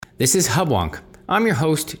This is Hubwonk. I'm your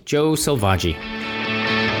host, Joe Selvaggi.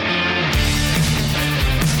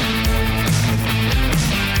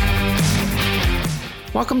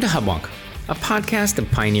 Welcome to Hubwonk, a podcast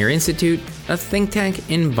of Pioneer Institute, a think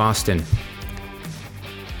tank in Boston.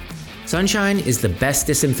 Sunshine is the best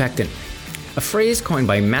disinfectant, a phrase coined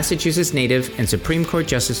by Massachusetts native and Supreme Court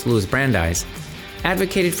Justice Louis Brandeis,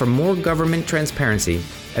 advocated for more government transparency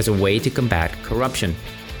as a way to combat corruption.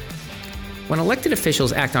 When elected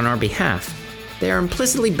officials act on our behalf, they are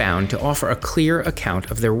implicitly bound to offer a clear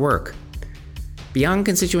account of their work. Beyond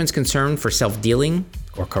constituents' concern for self-dealing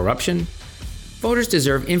or corruption, voters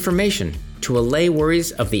deserve information to allay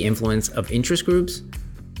worries of the influence of interest groups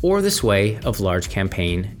or the sway of large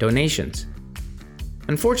campaign donations.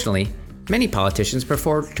 Unfortunately, many politicians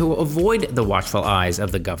prefer to avoid the watchful eyes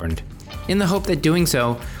of the governed, in the hope that doing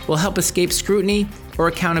so will help escape scrutiny or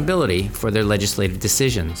accountability for their legislative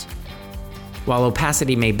decisions. While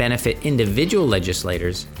opacity may benefit individual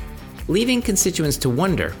legislators, leaving constituents to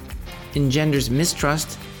wonder engenders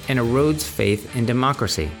mistrust and erodes faith in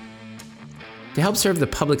democracy. To help serve the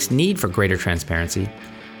public's need for greater transparency,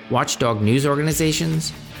 watchdog news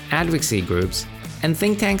organizations, advocacy groups, and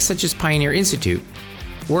think tanks such as Pioneer Institute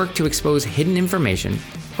work to expose hidden information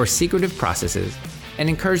or secretive processes and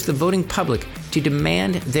encourage the voting public to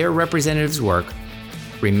demand their representatives' work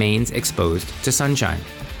remains exposed to sunshine.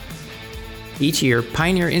 Each year,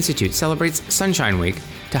 Pioneer Institute celebrates Sunshine Week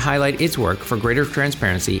to highlight its work for greater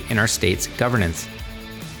transparency in our state's governance.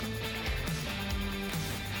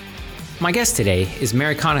 My guest today is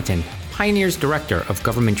Mary Connaughton, Pioneer's Director of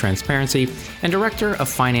Government Transparency and Director of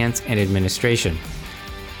Finance and Administration.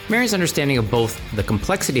 Mary's understanding of both the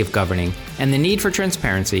complexity of governing and the need for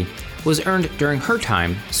transparency was earned during her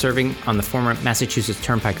time serving on the former Massachusetts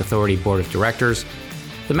Turnpike Authority Board of Directors,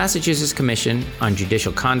 the Massachusetts Commission on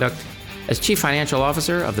Judicial Conduct, as Chief Financial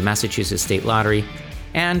Officer of the Massachusetts State Lottery,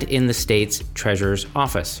 and in the state's Treasurer's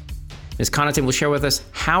Office. Ms. Connaughton will share with us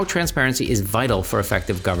how transparency is vital for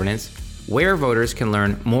effective governance, where voters can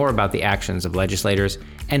learn more about the actions of legislators,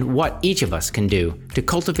 and what each of us can do to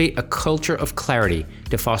cultivate a culture of clarity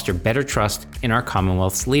to foster better trust in our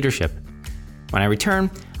Commonwealth's leadership. When I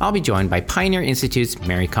return, I'll be joined by Pioneer Institute's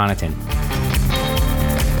Mary Connaughton.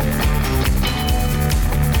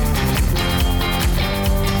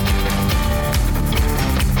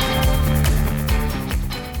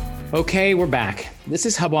 Okay, we're back. This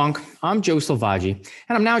is Hubwonk. I'm Joe Selvaggi,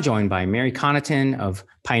 and I'm now joined by Mary Connaughton of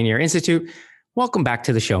Pioneer Institute. Welcome back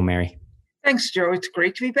to the show, Mary. Thanks, Joe. It's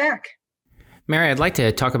great to be back. Mary, I'd like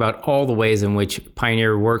to talk about all the ways in which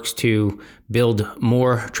Pioneer works to build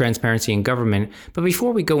more transparency in government. But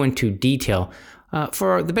before we go into detail,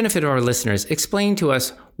 for the benefit of our listeners, explain to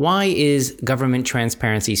us, why is government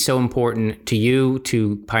transparency so important to you,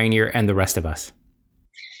 to Pioneer, and the rest of us?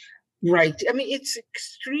 Right. I mean, it's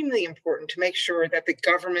extremely important to make sure that the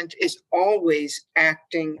government is always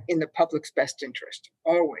acting in the public's best interest,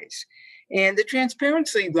 always. And the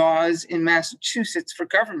transparency laws in Massachusetts for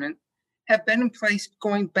government have been in place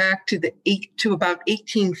going back to about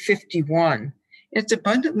 1851. It's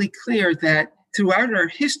abundantly clear that throughout our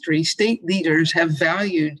history, state leaders have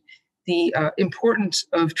valued the importance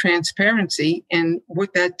of transparency and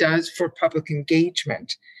what that does for public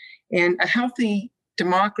engagement. And a healthy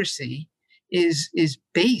democracy is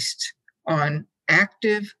based on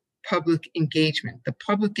active public engagement, the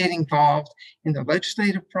public getting involved in the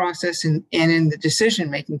legislative process and in the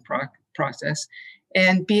decision-making process,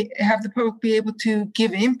 and have the public be able to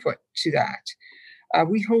give input to that.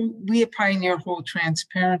 We at Pioneer hold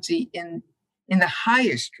transparency in the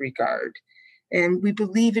highest regard, and we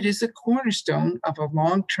believe it is a cornerstone of a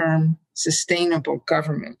long-term sustainable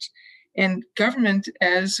government. And government,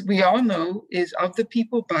 as we all know, is of the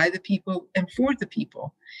people, by the people, and for the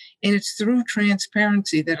people. And it's through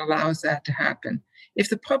transparency that allows that to happen. If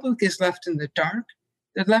the public is left in the dark,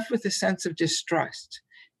 they're left with a sense of distrust.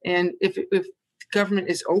 And if government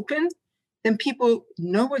is open, then people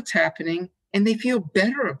know what's happening and they feel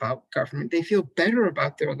better about government. They feel better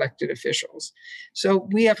about their elected officials. So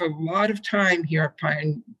we have a lot of time here at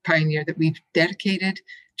Pioneer that we've dedicated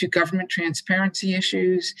to government transparency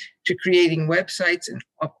issues, to creating websites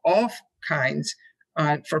of all kinds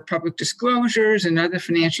for public disclosures and other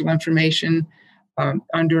financial information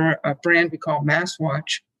under a brand we call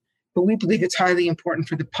MassWatch. But we believe it's highly important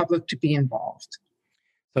for the public to be involved.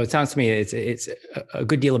 So it sounds to me it's a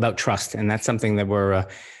good deal about trust, and that's something that we're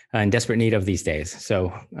in desperate need of these days.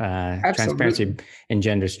 So transparency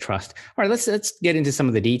engenders trust. All right, let's get into some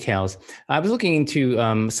of the details. I was looking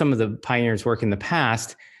into some of the Pioneers' work in the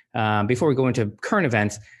past. Before we go into current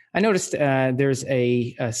events, I noticed there's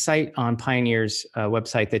a site on Pioneer's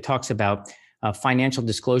website that talks about financial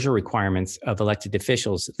disclosure requirements of elected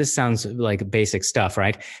officials. This sounds like basic stuff,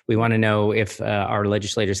 right? We want to know if our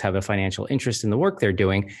legislators have a financial interest in the work they're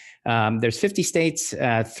doing. There's 50 states.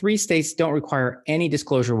 3 states don't require any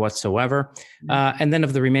disclosure whatsoever. And then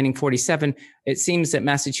of the remaining 47, it seems that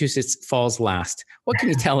Massachusetts falls last. What can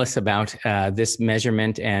you tell us about this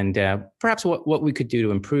measurement and perhaps what we could do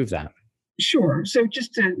to improve that? Sure. So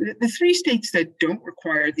just the 3 states that don't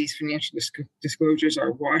require these financial disclosures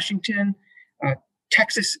are Washington,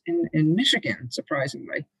 Texas, and Michigan,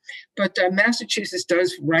 surprisingly. But Massachusetts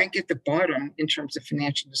does rank at the bottom in terms of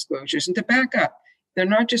financial disclosures. And to back up, they're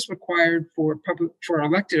not just required for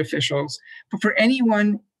elected officials, but for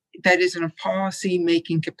anyone that is in a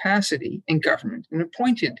policy-making capacity in government. An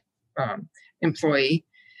appointed employee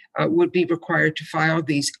would be required to file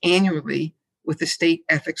these annually with the State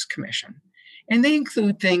Ethics Commission. And they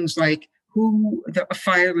include things like who the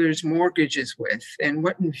filer's mortgage is with and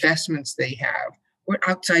what investments they have, what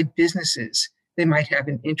outside businesses they might have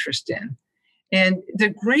an interest in. And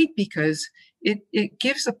they're great because it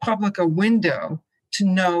gives the public a window to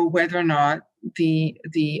know whether or not the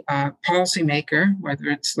policymaker, whether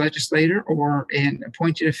it's legislator or an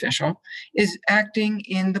appointed official, is acting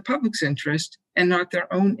in the public's interest and not their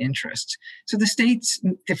own interest. So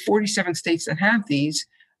the 47 states that have these,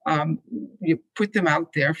 you put them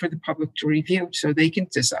out there for the public to review so they can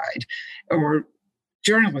decide, or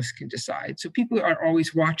journalists can decide. So people are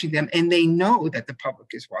always watching them and they know that the public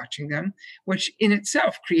is watching them, which in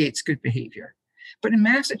itself creates good behavior. But in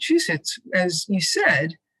Massachusetts, as you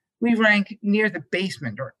said, we rank near the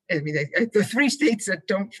basement, the 3 states that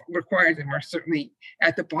don't require them are certainly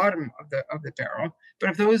at the bottom of the barrel. But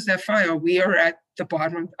of those that file, we are at the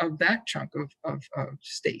bottom of that chunk of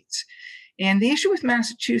states. And the issue with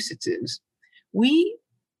Massachusetts is we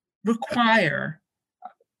require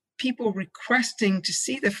people requesting to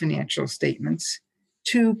see the financial statements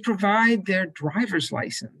to provide their driver's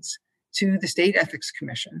license to the State Ethics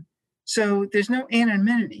Commission. So there's no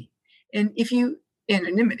anonymity.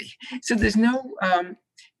 So there's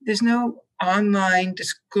no online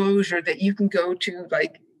disclosure that you can go to,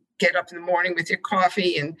 like get up in the morning with your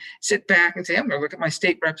coffee and sit back and say, I'm going to look at my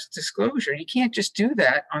state rep's disclosure. You can't just do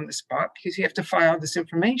that on the spot because you have to file this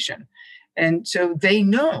information. And so they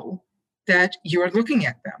know that you're looking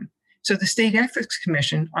at them. So the State Ethics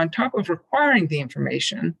Commission, on top of requiring the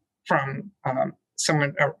information from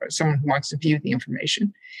someone who wants to view the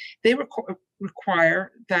information, they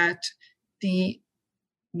require that the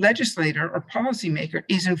legislator or policymaker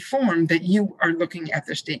is informed that you are looking at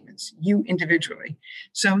their statements, you individually.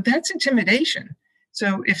 So that's intimidation.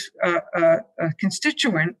 So if a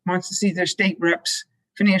constituent wants to see their state rep's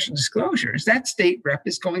financial disclosures, that state rep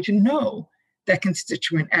is going to know that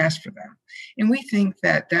constituent asked for them. And we think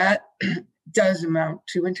that does amount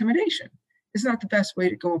to intimidation. It's not the best way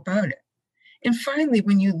to go about it. And finally,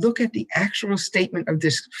 when you look at the actual statement of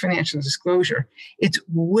this financial disclosure, it's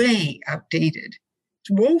way outdated.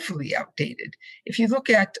 It's woefully outdated. If you look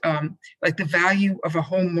at like the value of a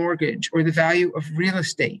home mortgage or the value of real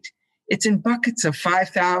estate, it's in buckets of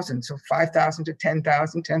 5,000. So 5,000 to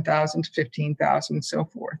 10,000, 10,000 to 15,000, and so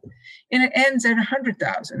forth. And it ends at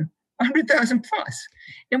 100,000. 100,000 plus.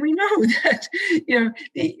 And we know that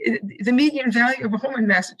the median value of a home in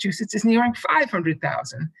Massachusetts is nearing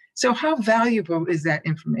 500,000. So how valuable is that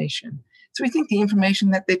information? So we think the information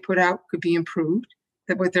that they put out could be improved,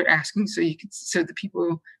 that what they're asking, so the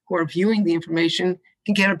people who are viewing the information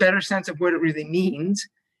can get a better sense of what it really means.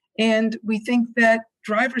 And we think that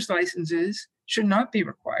driver's licenses should not be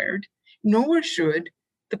required, nor should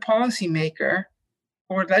the policymaker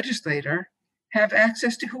or legislator have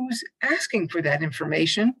access to who's asking for that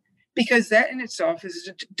information, because that in itself is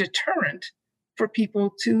a deterrent for people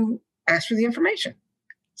to ask for the information.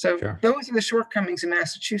 So Sure. Those are the shortcomings in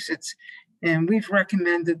Massachusetts, and we've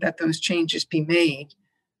recommended that those changes be made,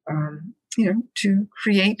 to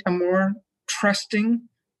create a more trusting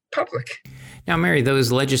public. Now, Mary,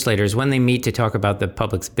 those legislators, when they meet to talk about the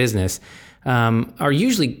public's business, are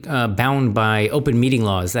usually bound by open meeting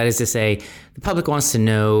laws. That is to say, the public wants to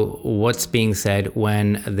know what's being said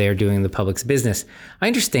when they're doing the public's business. I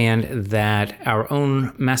understand that our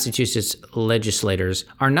own Massachusetts legislators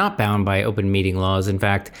are not bound by open meeting laws. In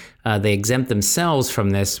fact, they exempt themselves from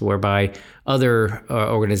this, whereby other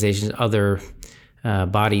organizations, other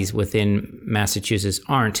bodies within Massachusetts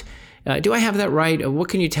aren't. Do I have that right? What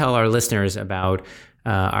can you tell our listeners about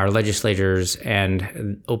our legislators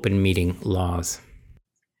and open meeting laws?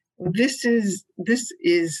 Well, this is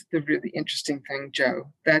the really interesting thing,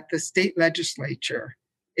 Joe, that the state legislature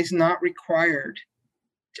is not required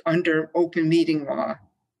under open meeting law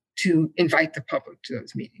to invite the public to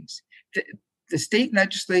those meetings. The state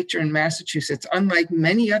legislature in Massachusetts, unlike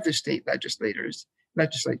many other state legislatures,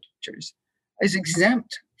 is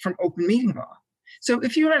exempt from open meeting law. So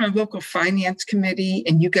if you're on a local finance committee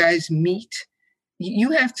and you guys meet,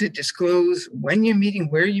 you have to disclose when you're meeting,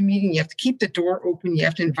 where you're meeting. You have to keep the door open. You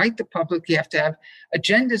have to invite the public. You have to have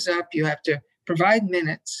agendas up. You have to provide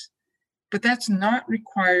minutes. But that's not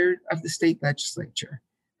required of the state legislature.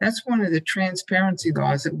 That's one of the transparency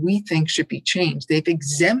laws that we think should be changed. They've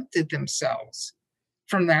exempted themselves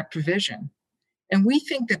from that provision. And we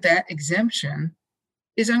think that that exemption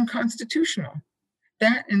is unconstitutional.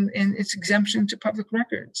 That and its exemption to public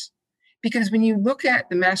records. Because when you look at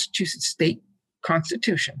the Massachusetts state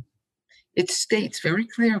constitution, it states very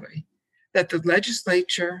clearly that the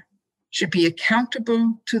legislature should be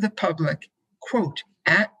accountable to the public, quote,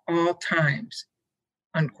 at all times,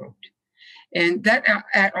 unquote. And that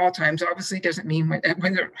at all times obviously doesn't mean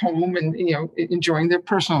when they're at home and enjoying their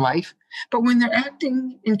personal life, but when they're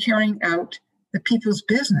acting and carrying out the people's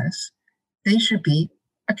business, they should be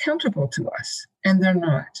accountable to us, and they're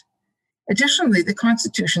not. Additionally, the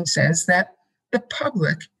Constitution says that the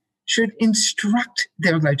public should instruct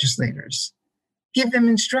their legislators, give them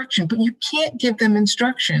instruction, but you can't give them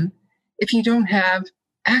instruction if you don't have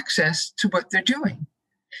access to what they're doing.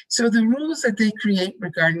 So the rules that they create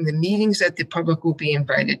regarding the meetings that the public will be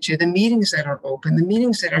invited to, the meetings that are open, the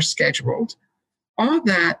meetings that are scheduled, all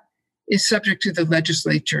that is subject to the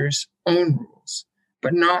legislature's own rules,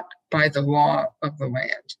 but not by the law of the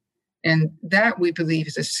land. And that, we believe,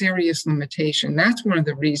 is a serious limitation. That's one of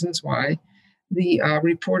the reasons why the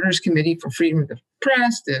Reporters Committee for Freedom of the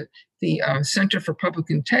Press, the Center for Public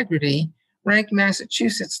Integrity, ranked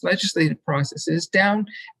Massachusetts legislative processes down,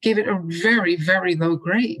 gave it a very, very low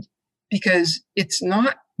grade because it's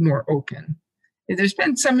not more open. There's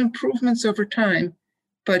been some improvements over time,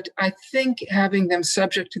 but I think having them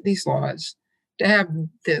subject to these laws, to have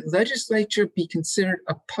the legislature be considered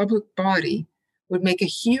a public body, would make a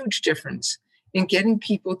huge difference in getting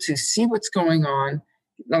people to see what's going on,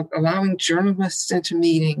 allowing journalists into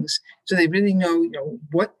meetings so they really know,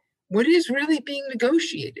 what is really being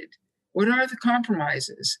negotiated. What are the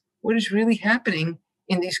compromises? What is really happening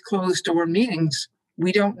in these closed door meetings?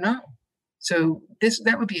 We don't know. So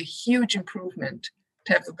that would be a huge improvement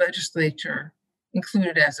to have the legislature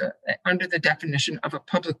included as under the definition of a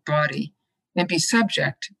public body and be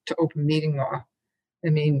subject to open meeting law. I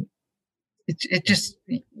mean, it just,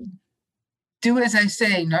 do as I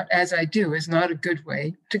say, not as I do, is not a good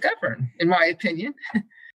way to govern, in my opinion.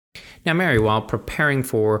 Now, Mary, while preparing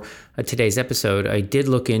for today's episode, I did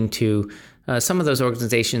look into some of those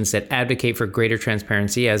organizations that advocate for greater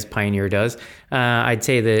transparency, as Pioneer does. I'd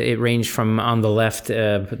say that it ranged from, on the left,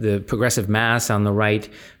 the Progressive Mass, on the right,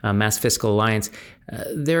 Mass Fiscal Alliance.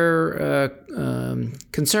 Their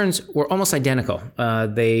concerns were almost identical.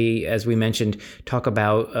 They, as we mentioned, talk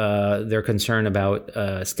about their concern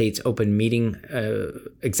about states' open meeting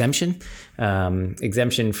exemption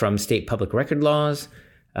from state public record laws,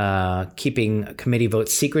 keeping committee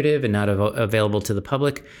votes secretive and not available to the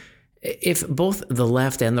public. If both the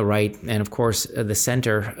left and the right, and of course the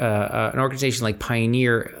center, an organization like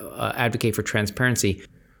Pioneer advocate for transparency,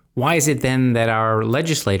 why is it then that our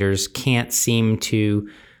legislators can't seem to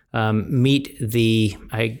meet the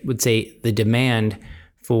demand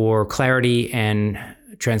for clarity and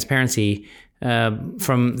transparency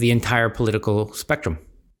from the entire political spectrum?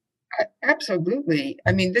 Absolutely.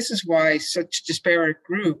 I mean, this is why such disparate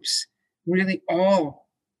groups really all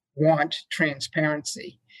want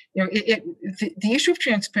transparency. The issue of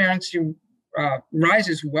transparency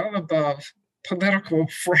rises well above the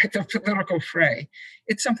political fray.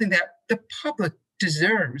 It's something that the public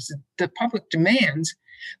deserves, the public demands,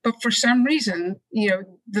 but for some reason,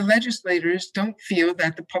 the legislators don't feel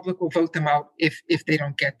that the public will vote them out if they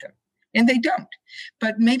don't get them. And they don't.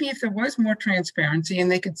 But maybe if there was more transparency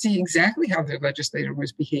and they could see exactly how their legislator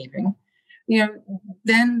was behaving,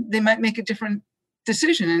 then they might make a different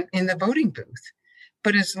decision in the voting booth.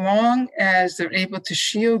 But as long as they're able to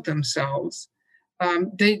shield themselves,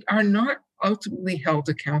 they are not ultimately held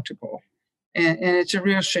accountable. And it's a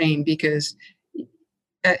real shame because,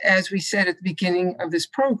 as we said at the beginning of this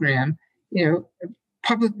program,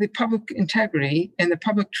 the public integrity and the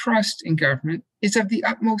public trust in government is of the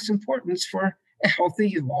utmost importance for a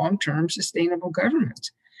healthy, long-term, sustainable government.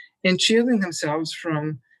 And shielding themselves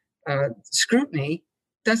from scrutiny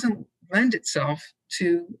doesn't lend itself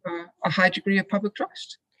to a high degree of public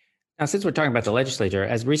trust. Now, since we're talking about the legislature,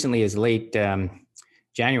 as recently as late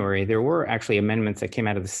January, there were actually amendments that came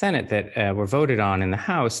out of the Senate that were voted on in the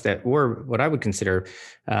House that were what I would consider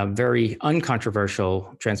very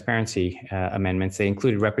uncontroversial transparency amendments. They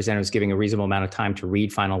included representatives giving a reasonable amount of time to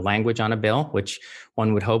read final language on a bill, which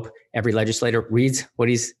one would hope every legislator reads what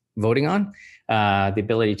he's voting on, the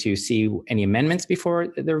ability to see any amendments before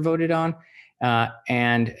they're voted on,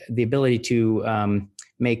 and the ability to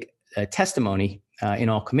make testimony in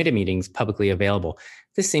all committee meetings publicly available.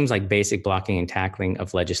 This seems like basic blocking and tackling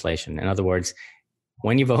of legislation. In other words,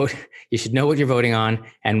 when you vote, you should know what you're voting on,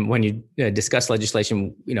 and when you discuss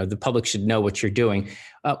legislation, the public should know what you're doing.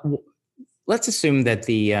 Let's assume that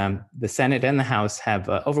the Senate and the House have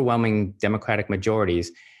overwhelming Democratic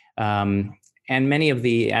majorities, and many of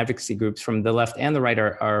the advocacy groups from the left and the right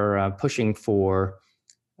are pushing for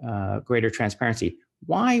greater transparency.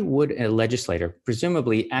 Why would a legislator,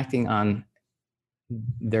 presumably acting on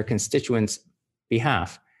their constituents'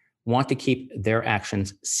 behalf, want to keep their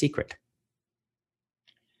actions secret?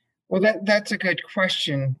 Well, that's a good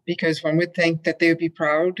question, because one would think that they would be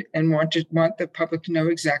proud and want the public to know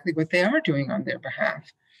exactly what they are doing on their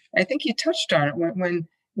behalf. I think you touched on it.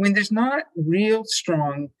 When there's not real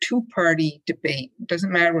strong two-party debate, it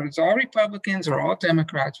doesn't matter whether it's all Republicans or all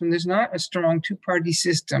Democrats, when there's not a strong two-party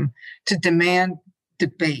system to demand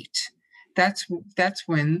debate, that's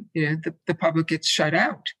when the public gets shut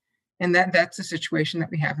out. And that's the situation that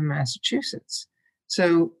we have in Massachusetts.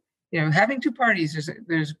 So, having two parties,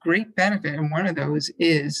 there's great benefit. And one of those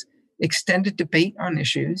is extended debate on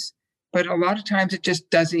issues. But a lot of times it just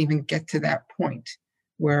doesn't even get to that point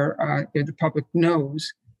where the public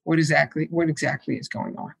knows what exactly is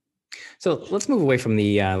going on. So let's move away from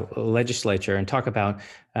the legislature and talk about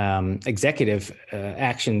executive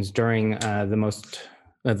actions during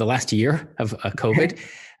the last year of COVID.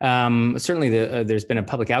 Certainly, there's been a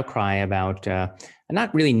public outcry about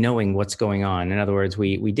not really knowing what's going on. In other words,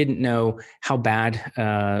 we didn't know how bad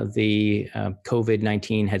the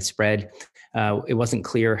COVID-19 had spread. It wasn't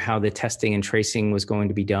clear how the testing and tracing was going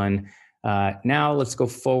to be done. Now let's go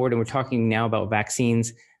forward, and we're talking now about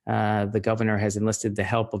vaccines. The governor has enlisted the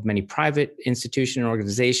help of many private institutions and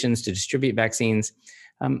organizations to distribute vaccines.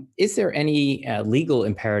 Is there any legal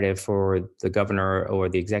imperative for the governor or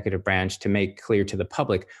the executive branch to make clear to the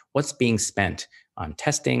public what's being spent on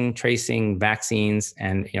testing, tracing, vaccines,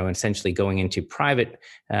 and essentially going into private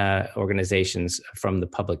organizations from the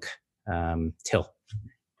public till?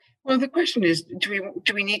 Well, the question is,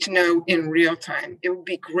 do we need to know in real time? It would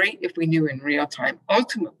be great if we knew in real time.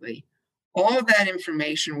 Ultimately, all of that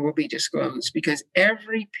information will be disclosed, because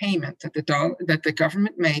every payment that the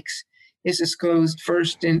government makes is disclosed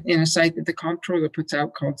first in a site that the comptroller puts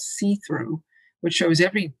out called See-Through, which shows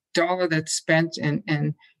every dollar that's spent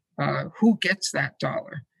and who gets that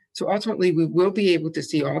dollar. So ultimately, we will be able to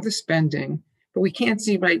see all the spending, but we can't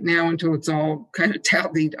see right now until it's all kind of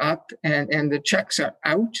tallied up and the checks are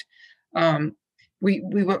out. We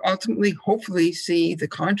will ultimately, hopefully, see the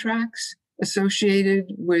contracts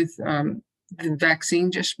associated with the vaccine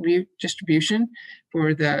distribution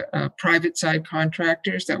for the private side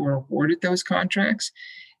contractors that were awarded those contracts.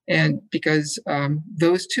 And because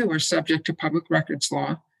those two are subject to public records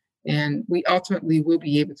law, and we ultimately will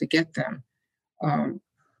be able to get them.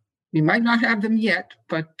 We might not have them yet,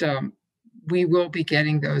 but we will be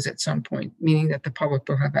getting those at some point, meaning that the public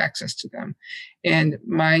will have access to them. And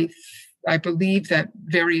I believe that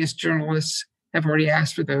various journalists have already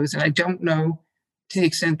asked for those, and I don't know to the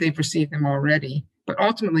extent they've received them already. But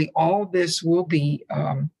ultimately, all this will be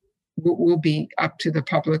up to the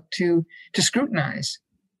public to scrutinize.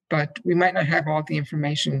 But we might not have all the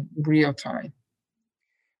information real time.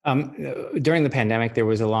 During the pandemic, there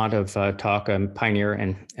was a lot of talk. Pioneer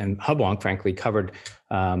and Hubwonk, frankly, covered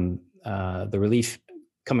the relief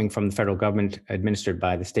coming from the federal government, administered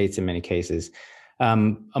by the states in many cases.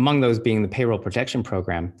 Among those being the payroll protection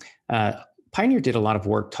program. Pioneer did a lot of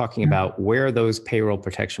work talking about where those payroll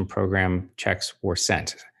protection program checks were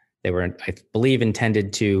sent. They were, I believe,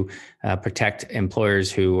 intended to protect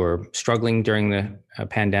employers who were struggling during the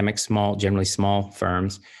pandemic, generally small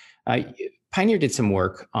firms. Pioneer did some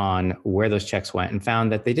work on where those checks went and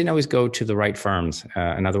found that they didn't always go to the right firms.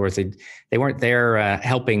 In other words, they weren't there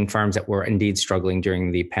helping firms that were indeed struggling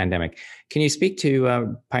during the pandemic. Can you speak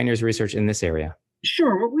to Pioneer's research in this area?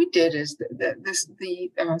 Sure. What we did is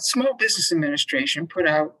the Small Business Administration put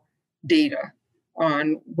out data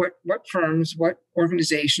on what firms, what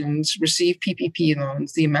organizations receive PPP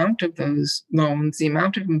loans, the amount of those loans, the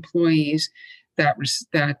amount of employees that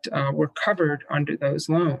were covered under those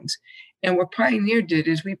loans. And what Pioneer did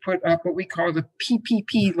is we put up what we call the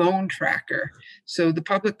PPP loan tracker. So the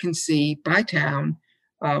public can see by town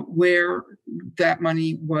where that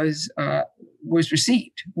money was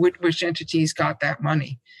received, which entities got that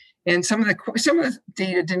money. And some of the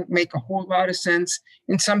data didn't make a whole lot of sense.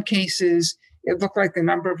 In some cases, it looked like the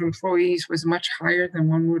number of employees was much higher than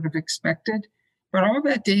one would have expected. But all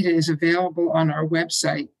that data is available on our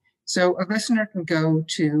website. So a listener can go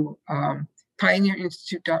to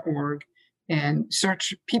pioneerinstitute.org and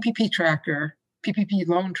search PPP tracker, PPP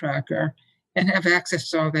loan tracker, and have access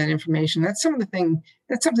to all that information. That's something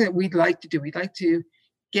that we'd like to do. We'd like to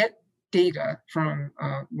get data from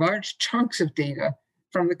large chunks of data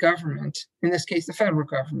from the government, in this case, the federal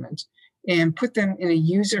government, and put them in a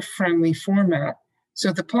user-friendly format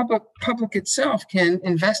so the public itself can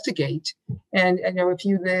investigate. And if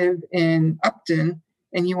you live in Upton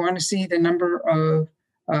and you want to see the number of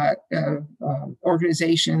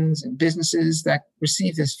organizations and businesses that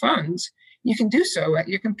receive these funds, you can do so at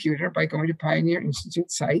your computer by going to Pioneer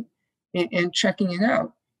Institute site and checking it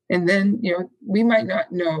out. And then, we might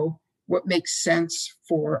not know what makes sense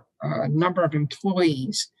for a number of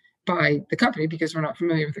employees by the company because we're not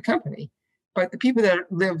familiar with the company, but the people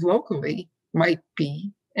that live locally might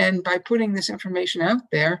be. And by putting this information out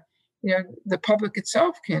there, the public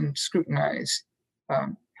itself can scrutinize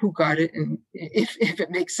who got it, and if it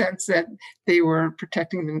makes sense that they were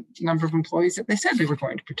protecting the number of employees that they said they were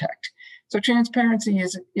going to protect. So transparency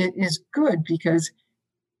is good because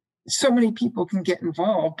so many people can get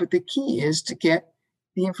involved, but the key is to get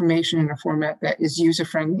the information in a format that is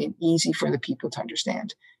user-friendly and easy for the people to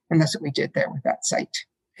understand. And that's what we did there with that site.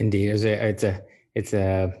 Indeed. It's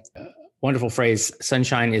a wonderful phrase.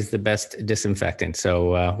 Sunshine is the best disinfectant.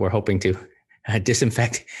 So we're hoping to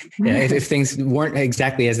disinfect if things weren't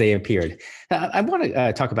exactly as they appeared. I want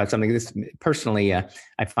to talk about something. This personally,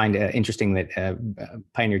 I find interesting that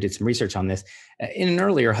Pioneer did some research on this. In an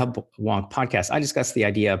earlier Hubwonk podcast, I discussed the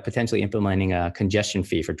idea of potentially implementing a congestion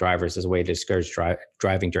fee for drivers as a way to discourage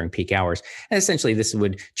driving during peak hours. And essentially, this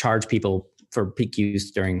would charge people for peak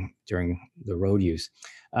use during the road use.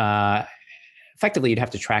 Effectively, you'd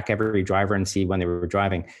have to track every driver and see when they were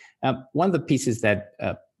driving. One of the pieces that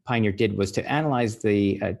Pioneer did was to analyze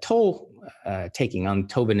the toll taking on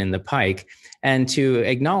Tobin and the Pike, and to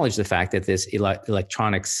acknowledge the fact that this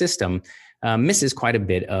electronic system misses quite a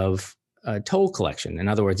bit of toll collection. In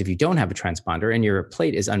other words, if you don't have a transponder and your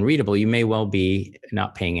plate is unreadable, you may well be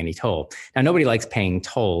not paying any toll. Now, nobody likes paying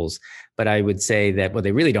tolls, but I would say that what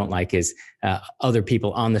they really don't like is other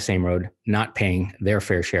people on the same road not paying their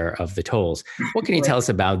fair share of the tolls. What can you tell us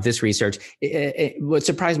about this research? What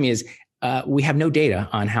surprised me is we have no data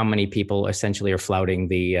on how many people essentially are flouting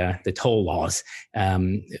the toll laws.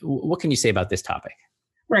 What can you say about this topic?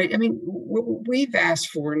 Right. I mean, what we've asked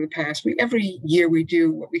for in the past, every year we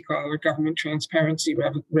do what we call our government transparency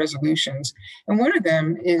resolutions, and one of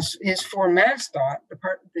them is for MassDOT,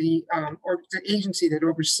 the agency that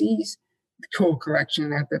oversees the toll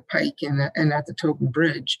collection at the Pike and at the Tobin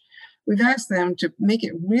Bridge. We've asked them to make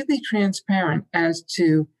it really transparent as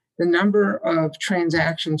to the number of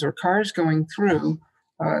transactions or cars going through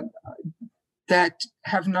that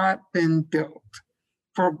have not been billed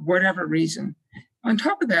for whatever reason. On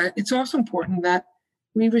top of that, it's also important that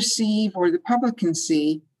we receive, or the public can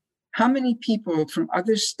see, how many people from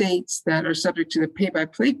other states that are subject to the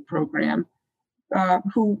pay-by-plate program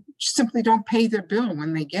who simply don't pay their bill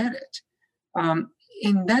when they get it.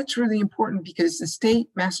 And that's really important because the state,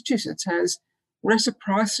 Massachusetts, has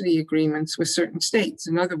reciprocity agreements with certain states.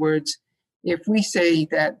 In other words, if we say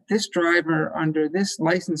that this driver under this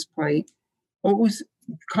license plate owes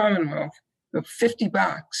the Commonwealth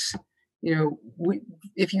 $50,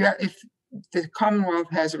 if the Commonwealth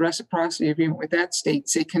has a reciprocity agreement with that state,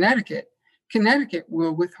 say Connecticut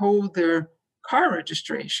will withhold their car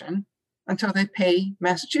registration until they pay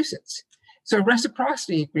Massachusetts. So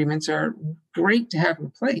reciprocity agreements are great to have in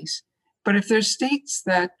place. But if there's states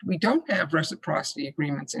that we don't have reciprocity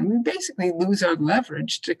agreements in, we basically lose our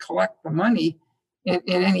leverage to collect the money in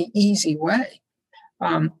any easy way.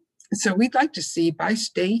 So we'd like to see by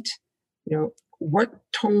state, what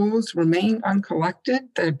tolls remain uncollected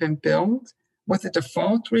that have been billed, what the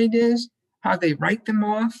default rate is, how they write them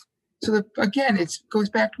off. So that, again, it goes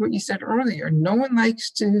back to what you said earlier. No one likes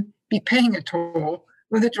to be paying a toll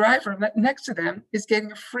when the driver next to them is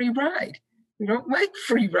getting a free ride. We don't like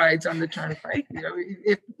free rides on the turnpike.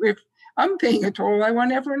 If I'm paying a toll, I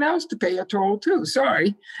want everyone else to pay a toll too.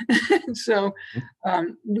 Sorry. So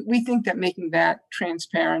we think that making that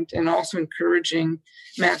transparent and also encouraging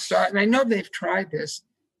MassDOT, and I know they've tried this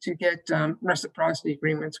to get reciprocity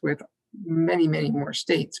agreements with many, many more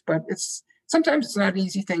states, but sometimes it's not an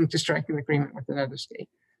easy thing to strike an agreement with another state.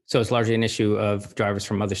 So it's largely an issue of drivers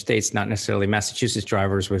from other states, not necessarily Massachusetts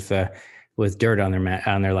drivers with dirt on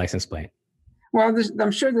their license plate. Well,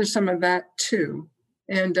 I'm sure there's some of that too,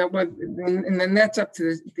 and then that's up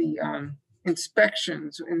to the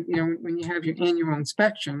inspections. And when you have your annual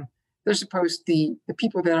inspection, they're supposed the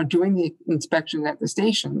people that are doing the inspection at the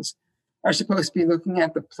stations are supposed to be looking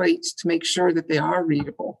at the plates to make sure that they are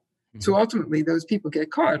readable. Mm-hmm. So ultimately, those people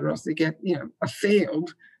get caught, or else they get a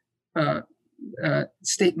failed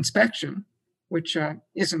state inspection, which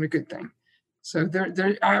isn't a good thing. So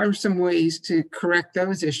there are some ways to correct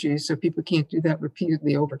those issues so people can't do that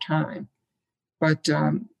repeatedly over time. But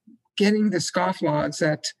getting the scofflaws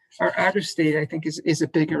that are out of state, I think, is a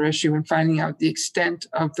bigger issue, and finding out the extent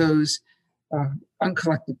of those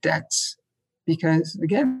uncollected debts. Because,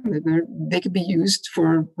 again, they could be used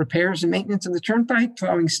for repairs and maintenance of the turnpike,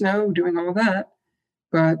 plowing snow, doing all that.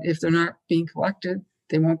 But if they're not being collected,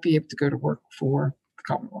 they won't be able to go to work for the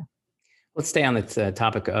Commonwealth. Let's stay on the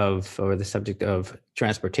topic or the subject of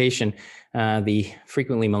transportation. The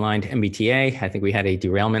frequently maligned MBTA. I think we had a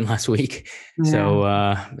derailment last week, yeah. So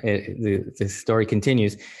the story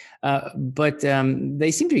continues. But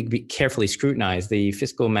they seem to be carefully scrutinized. The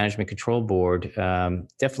Fiscal Management Control Board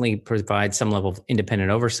definitely provides some level of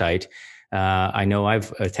independent oversight. I know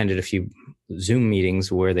I've attended a few Zoom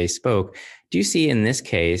meetings where they spoke. Do you see in this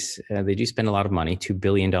case, they do spend a lot of money, $2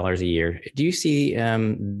 billion a year. Do you see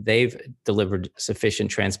they've delivered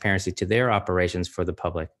sufficient transparency to their operations for the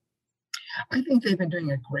public? I think they've been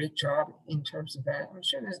doing a great job in terms of that. I'm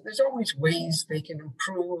sure there's always ways they can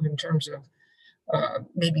improve in terms of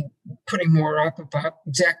maybe putting more up about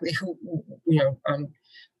exactly who,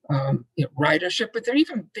 ridership, but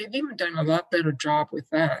they've even done a lot better job with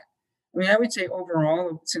that. I mean, I would say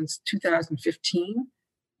overall, since 2015,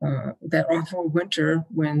 that awful winter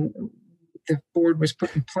when the board was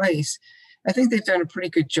put in place, I think they've done a pretty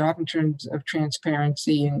good job in terms of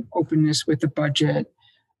transparency and openness with the budget,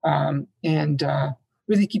 and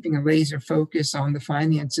really keeping a laser focus on the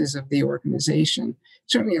finances of the organization.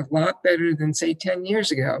 Certainly a lot better than, say, 10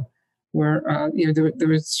 years ago, where there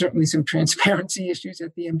was certainly some transparency issues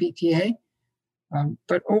at the MBTA.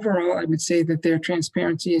 But overall, I would say that their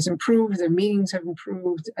transparency has improved. Their meetings have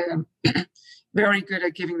improved. Very good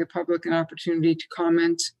at giving the public an opportunity to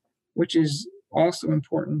comment, which is also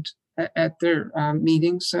important at their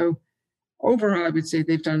meetings. So overall, I would say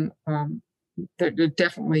they've done. They're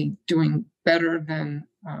definitely doing better than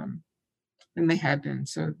they had been.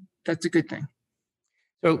 So that's a good thing.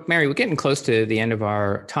 So, Mary, we're getting close to the end of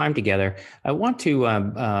our time together. I want to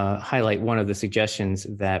highlight one of the suggestions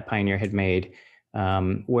that Pioneer had made,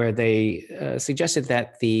 where they suggested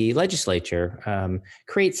that the legislature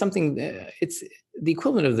create something, it's the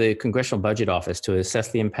equivalent of the Congressional Budget Office, to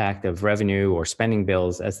assess the impact of revenue or spending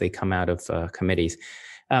bills as they come out of committees.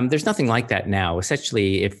 There's nothing like that now.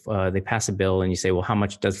 Essentially, if they pass a bill and you say, well, how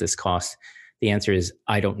much does this cost? The answer is,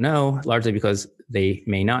 I don't know, largely because they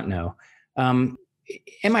may not know.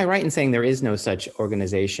 Am I right in saying there is no such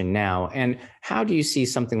organization now? And how do you see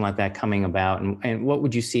something like that coming about? And what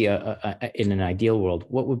would you see in an ideal world?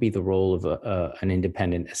 What would be the role of an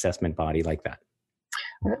independent assessment body like that?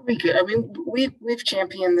 I mean, we've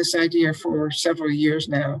championed this idea for several years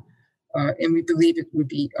now, and we believe it would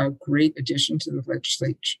be a great addition to the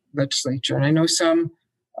legislature. And I know some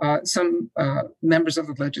members of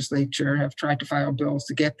the legislature have tried to file bills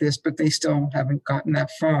to get this, but they still haven't gotten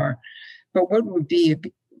that far. But what would be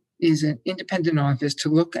is an independent office to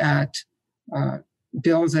look at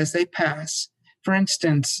bills as they pass. For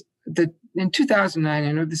instance, in 2009,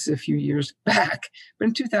 I know this is a few years back, but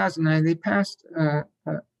in 2009, they passed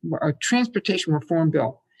a transportation reform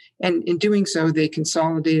bill. And in doing so, they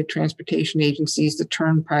consolidated transportation agencies, the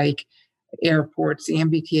turnpike, airports, the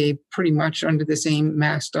MBTA, pretty much under the same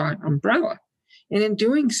MassDOT umbrella. And in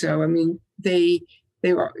doing so, I mean, they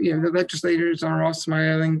were, the legislators are all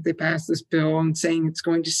smiling. They passed this bill and saying it's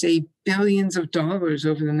going to save billions of dollars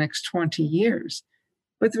over the next 20 years.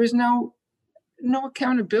 But there was no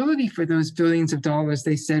accountability for those billions of dollars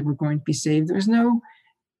they said were going to be saved. There was no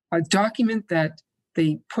document that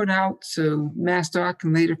they put out so MassDOT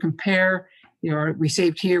can later compare, we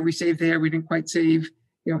saved here, we saved there, we didn't quite save,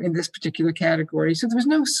 in this particular category. So there was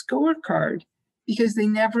no scorecard because they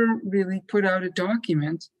never really put out a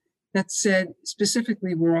document that said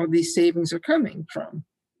specifically where all these savings are coming from.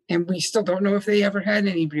 And we still don't know if they ever had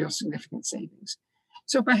any real significant savings.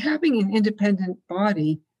 So by having an independent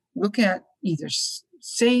body look at either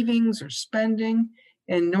savings or spending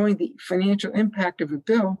and knowing the financial impact of a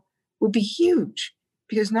bill would be huge,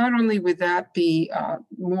 because not only would that be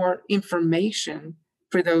more information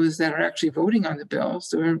for those that are actually voting on the bill,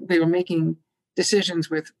 so they were making decisions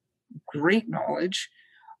with great knowledge,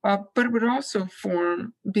 but it would also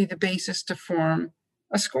be the basis to form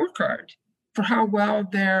a scorecard for how well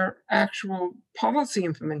their actual policy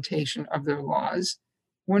implementation of their laws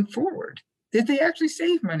went forward. Did they actually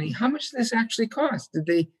save money? How much did this actually cost? Did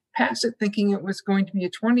they pass it thinking it was going to be a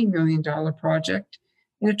 $20 million project,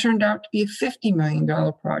 and it turned out to be a $50 million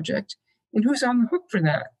project? And who's on the hook for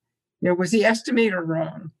that? Was the estimator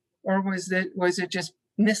wrong, or was it just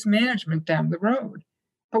mismanagement down the road?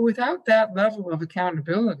 But without that level of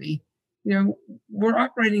accountability, we're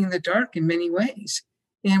operating in the dark in many ways.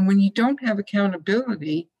 And when you don't have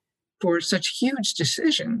accountability for such huge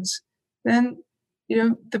decisions, then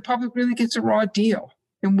the public really gets a raw deal.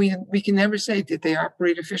 And we can never say, did they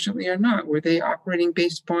operate efficiently or not? Were they operating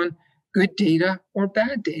based upon good data or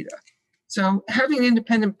bad data? So having an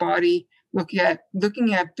independent body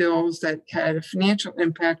looking at bills that had a financial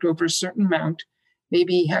impact over a certain amount,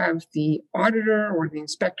 maybe have the auditor or the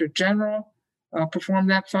inspector general perform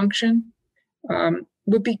that function,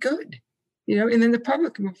 would be good. And then the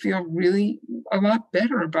public will feel really a lot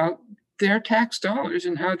better about their tax dollars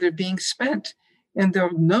and how they're being spent. And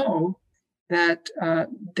they'll know that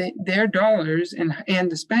their dollars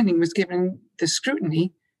and the spending was given the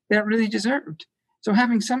scrutiny that it really deserved. So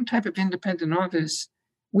having some type of independent office,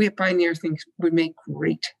 we at Pioneer think would make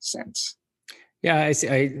great sense. Yeah, I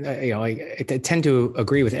tend to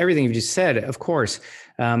agree with everything you just said. Of course,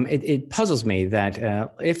 it puzzles me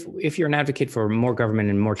that if you're an advocate for more government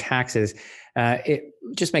and more taxes, it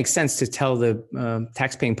just makes sense to tell the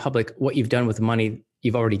taxpaying public what you've done with the money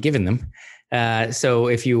you've already given them. So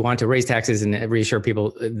if you want to raise taxes and reassure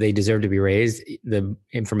people they deserve to be raised, the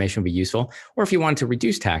information would be useful. Or if you want to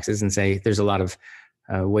reduce taxes and say there's a lot of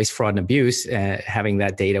waste, fraud, and abuse, having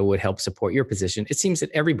that data would help support your position. It seems that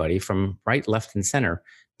everybody from right, left, and center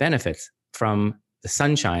benefits from the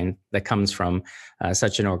sunshine that comes from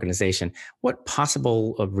such an organization. What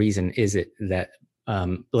possible reason is it that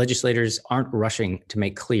legislators aren't rushing to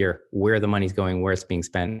make clear where the money's going, where it's being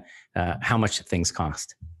spent, how much things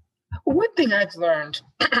cost? Well, one thing I've learned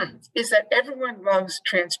is that everyone loves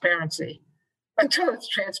transparency until it's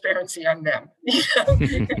transparency on them,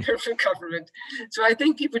 compared to government. So I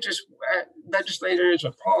think people just, legislators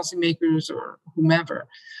or policymakers or whomever,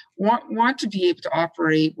 want to be able to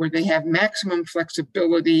operate where they have maximum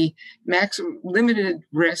flexibility, maximum limited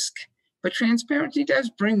risk. But transparency does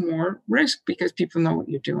bring more risk because people know what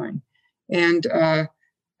you're doing. And I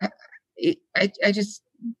just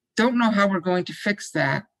don't know how we're going to fix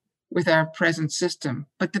that with our present system.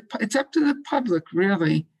 But it's up to the public,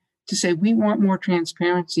 really, to say we want more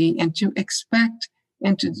transparency and to expect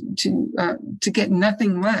and to get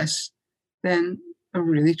nothing less than a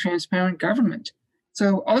really transparent government.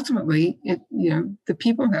 So ultimately, the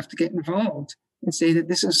people have to get involved and say that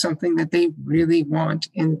this is something that they really want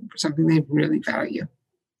and something they really value.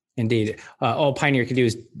 Indeed. All Pioneer can do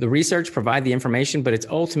is the research, provide the information, but it's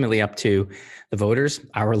ultimately up to the voters,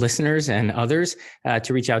 our listeners, and others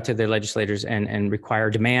to reach out to their legislators and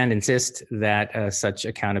insist that such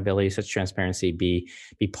accountability, such transparency be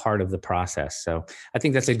part of the process. So I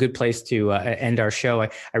think that's a good place to end our show. I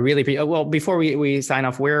really appreciate. Well, before we sign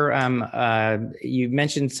off, where you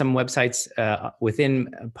mentioned some websites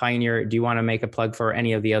within Pioneer. Do you want to make a plug for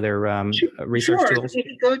any of the other research tools? If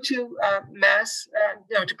you go to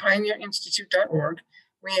to pioneerinstitute.org,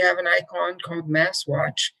 we have an icon called Mass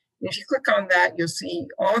Watch. And if you click on that, you'll see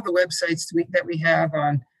all the websites that we have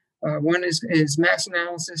on. One is mass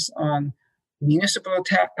analysis on municipal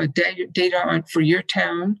data for your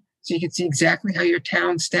town, so you can see exactly how your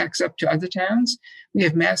town stacks up to other towns. We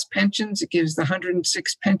have mass pensions. It gives the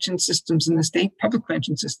 106 pension systems in the state, public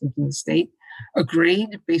pension systems in the state, a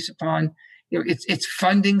grade based upon its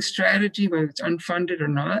funding strategy, whether it's unfunded or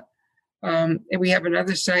not. And we have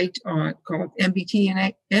another site called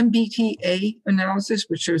MBTA analysis,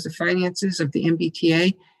 which shows the finances of the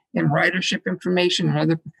MBTA and ridership information and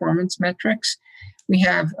other performance metrics. We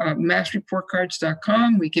have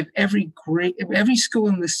massreportcards.com. We give every school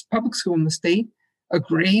in this public school in the state a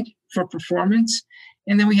grade for performance.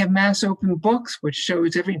 And then we have Mass Open Books, which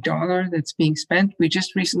shows every dollar that's being spent. We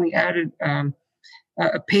just recently added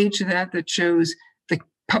a page to that shows the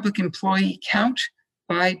public employee count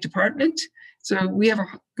by department. So we have a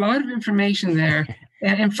lot of information there.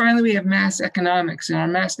 And finally, we have Mass Economics, and our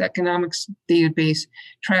Mass Economics database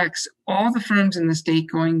tracks all the firms in the state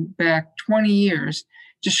going back 20 years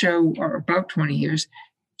to show, or about 20 years,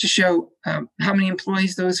 to show how many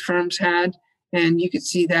employees those firms had. And you could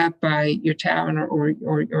see that by your town or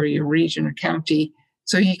your region or county.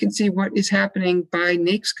 So you can see what is happening by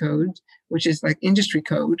NAICS code, which is like industry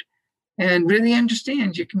code, and really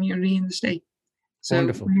understand your community in the state. So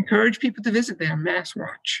Wonderful. we encourage people to visit there,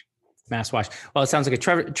 MassWatch. MassWatch. Well, it sounds like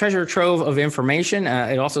a treasure trove of information.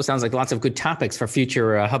 It also sounds like lots of good topics for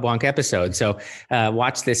future Hubwonk episodes. So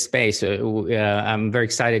watch this space. I'm very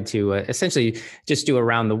excited to essentially just do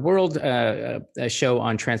around the world a show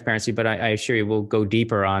on transparency, but I assure you we'll go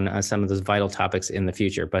deeper on some of those vital topics in the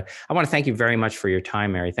future. But I want to thank you very much for your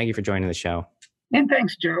time, Mary. Thank you for joining the show. And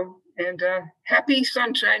thanks, Joe. And happy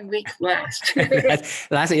Sunshine Week last.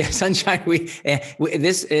 Lastly, Sunshine Week.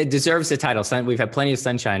 This deserves the title. We've had plenty of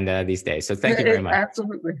sunshine these days. So thank you very much.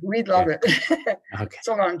 Absolutely. We love it. Okay.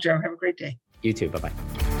 So long, Joe. Have a great day. You too. Bye-bye.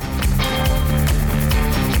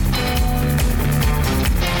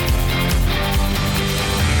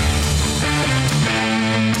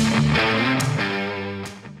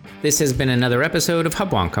 This has been another episode of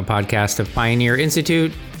Hubwonk, a podcast of Pioneer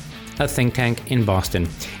Institute, a think tank in Boston.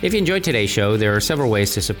 If you enjoyed today's show, there are several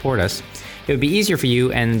ways to support us. It would be easier for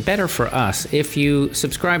you and better for us if you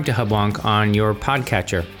subscribe to Hubwonk on your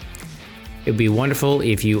podcatcher. It would be wonderful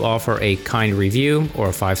if you offer a kind review or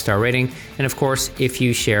a 5-star rating, and of course, if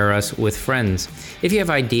you share us with friends. If you have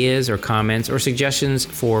ideas or comments or suggestions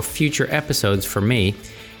for future episodes for me,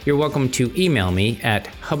 you're welcome to email me at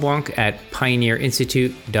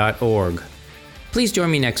hubwonk@pioneerinstitute.org. Please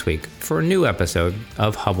join me next week for a new episode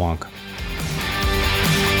of Hubwonk.